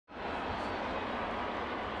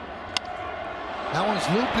That one's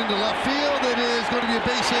looped into left field. It is going to be a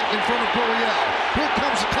base hit in front of Gurriel. Here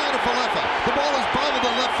comes kind of Falefa. The ball is bobbled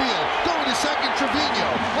to left field. Going to second, Trevino.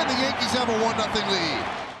 And the Yankees have a 1-0 lead.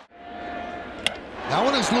 That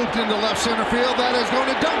one is looped into left center field. That is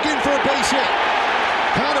going to dunk in for a base hit.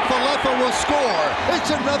 Kind of Falefa will score.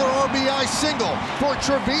 It's another RBI single for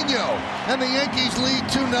Trevino. And the Yankees lead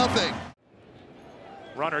 2-0.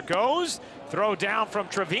 Runner goes. Throw down from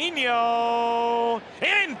Trevino.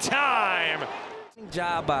 In time.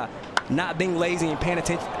 Job by not being lazy and paying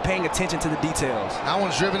attention to the details. That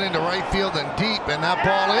one's driven into right field and deep, and that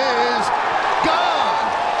ball is gone.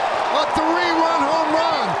 A 3-run home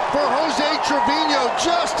run for Jose Trevino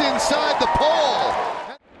just inside the pole.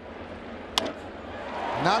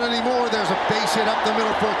 Not anymore. There's a base hit up the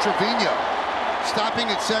middle for Trevino.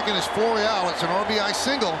 Stopping at second is Florial. It's an RBI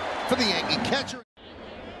single for the Yankee catcher.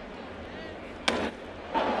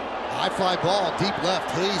 High fly ball, deep left,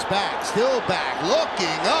 Hayes back, still back,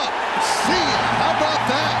 looking up, see ya, how about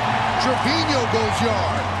that? Trevino goes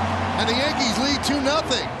yard, and the Yankees lead 2-0.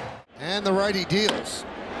 And the righty deals.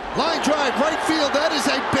 Line drive, right field, that is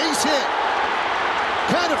a base hit.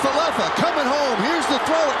 Kind of Falefa coming home, here's the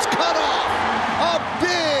throw, it's cut off. A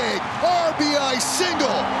big RBI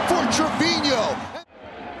single for Trevino.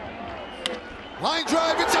 Line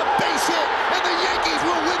drive, it's a base hit, and the Yankees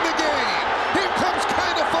will win the game. Here comes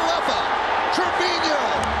kind of Falefa. Trevino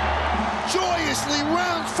joyously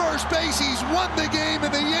rounds first base. He's won the game,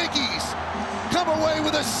 and the Yankees come away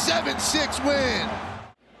with a 7-6 win.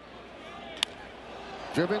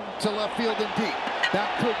 Driven to left field and deep.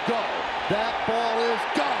 That could go. That ball is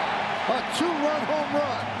gone. A 2-run home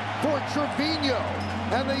run for Trevino,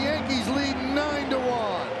 and the Yankees lead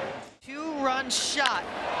 9-1. 2-run shot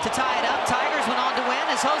to tie it up. Tigers went on to win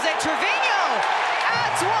as Jose Trevino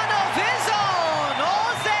adds one of his own.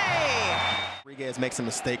 Rodriguez makes a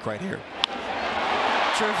mistake right here.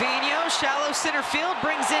 Trevino, shallow center field,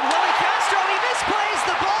 brings in Willie Castro. He misplays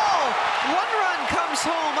the ball. 1 run comes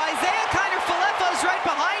home. Isaiah Kiner-Falefa is right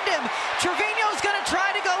behind him. Trevino's going to try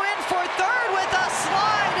to go in for third with a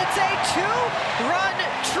slide. It's a 2-run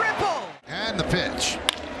triple. And the pitch.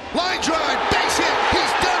 Line drive, base hit.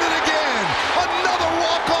 He's done it again. Another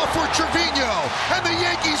walk-off for Trevino. And the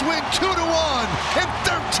Yankees win 2-1 in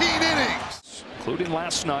 13 innings. Including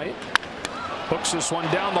last night. Hooks this one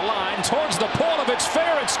down the line towards the pole. If it's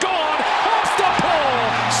fair, it's gone. Off the pole.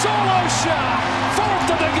 Solo shot. 4th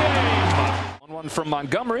of the game. 1-1 from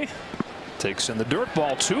Montgomery. Takes in the dirt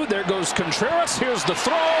ball, 2. There goes Contreras. Here's the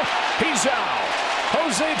throw. He's out.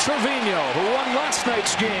 Jose Trevino, who won last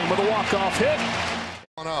night's game with a walk-off hit.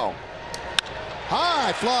 Oh no.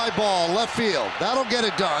 High fly ball, left field. That'll get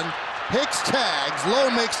it done. Hicks tags, Lowe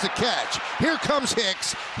makes the catch. Here comes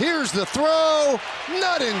Hicks. Here's the throw.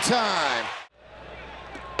 Not in time.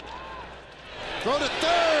 Throw to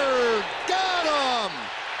third. Got him.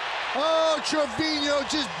 Oh, Trevino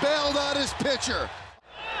just bailed out his pitcher.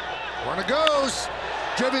 Runner goes.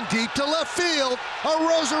 Driven deep to left field. A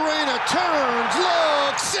Rosarena turns.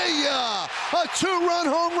 Look. See ya. A 2-run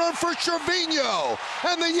home run for Trevino.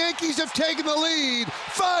 And the Yankees have taken the lead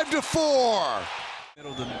 5-4.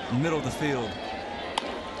 Middle of the field.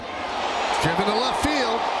 Driven to left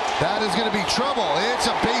field. That is going to be trouble. It's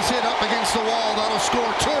a base hit up against the wall. That'll score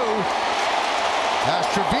 2. As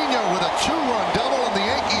Trevino with a 2-run double, and the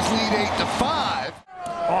Yankees lead 8-5.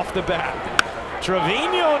 Off the bat.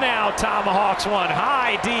 Trevino now tomahawks one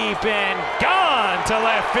high, deep, and gone to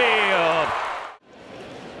left field.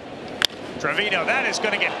 Trevino, that is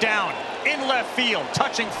going to get down in left field.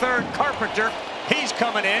 Touching third, Carpenter. He's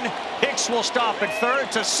coming in. Hicks will stop at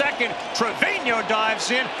third to second. Trevino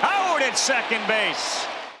dives in. Howard at second base.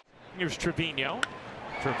 Here's Trevino.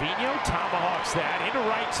 Trevino tomahawks that into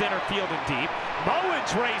right center field and deep.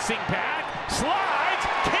 Mullins racing back. Slides.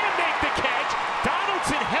 Can't make the catch.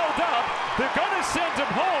 Donaldson held up. They're going to send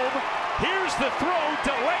him home. Here's the throw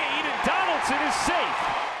delayed, and Donaldson is safe.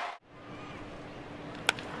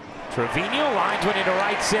 Trevino lines one into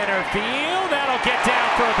right center field. That'll get down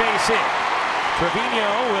for a base hit. Trevino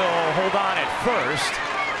will hold on at first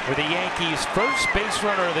for the Yankees' first base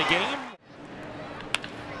runner of the game.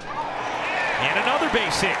 And another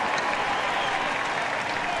base hit.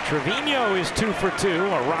 Trevino is 2 for 2.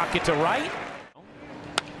 A rocket to right.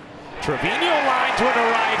 Trevino lines one to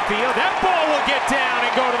right field. That ball will get down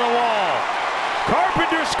and go to the wall.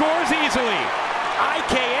 Carpenter scores easily.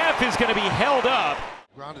 IKF is going to be held up.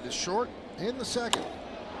 Grounded to short in the second.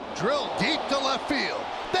 Drilled deep to left field.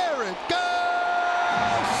 There it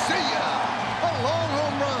goes. See ya. A long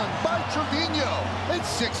home run by Trevino.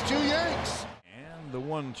 It's 6-2 Yanks. The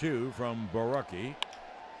 1-2 from Barucki.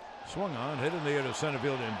 Swung on, hit in the air to center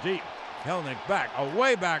field and deep. Kelnick back,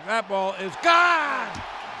 away back. That ball is gone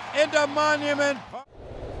into Monument Park.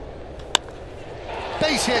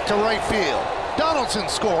 Base hit to right field. Donaldson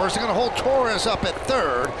scores. They're going to hold Torres up at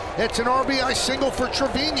third. It's an RBI single for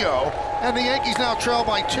Trevino, and the Yankees now trail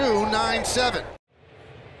by 2, 9-7.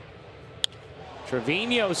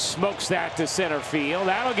 Trevino smokes that to center field.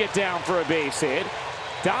 That'll get down for a base hit.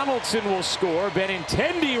 Donaldson will score.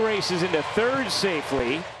 Benintendi races into third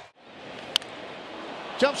safely.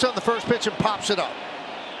 Jumps on the first pitch and pops it up.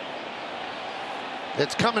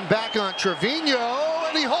 It's coming back on Trevino,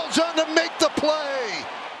 and he holds on to make the play.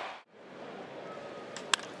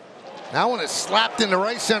 That one is slapped into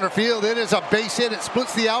right center field. It is a base hit. It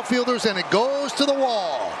splits the outfielders, and it goes to the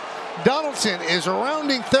wall. Donaldson is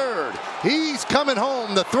rounding third. He's coming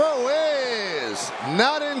home. The throw is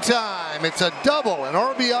not in time. It's a double, an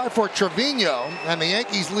RBI for Trevino, and the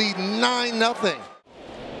Yankees lead 9-0.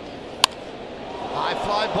 High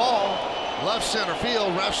fly ball, left center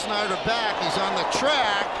field. Ref Snyder back. He's on the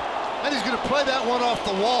track, and he's going to play that one off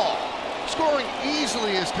the wall. Scoring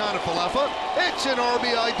easily is Falefa. It's an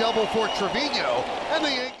RBI double for Trevino, and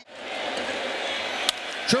the Yankees.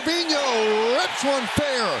 Trevino rips one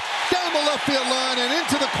fair down the left field line and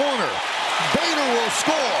into the corner. Bader will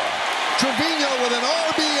score. Trevino with an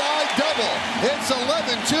RBI double. It's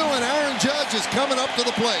 11-2, and Aaron Judge is coming up to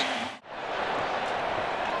the plate.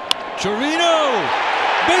 Trevino,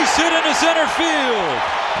 base hit into center field.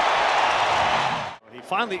 He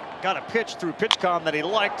finally got a pitch through PitchCom that he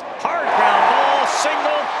liked. Hard ground ball,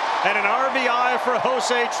 single, and an RBI for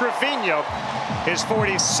Jose Trevino. His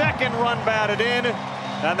 42nd run batted in,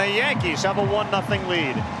 and the Yankees have a 1-0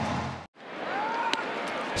 lead.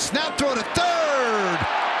 Snap throw to third.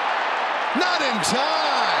 Not in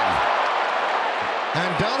time.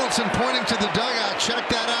 And Donaldson pointing to the dugout. Check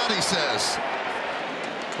that out, he says.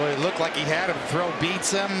 Well, it looked like he had him. Throw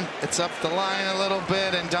beats him. It's up the line a little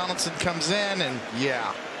bit, and Donaldson comes in, and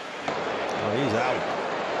yeah. Oh, he's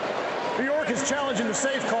out. New York is challenging the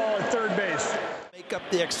safe call at third base. Make up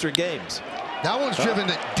the extra games. That one's driven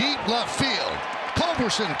to deep left field.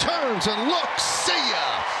 Culberson turns and looks. See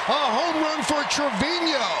ya! A home run for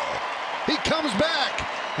Trevino. He comes back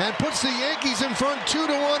and puts the Yankees in front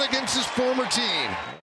 2-1 against his former team.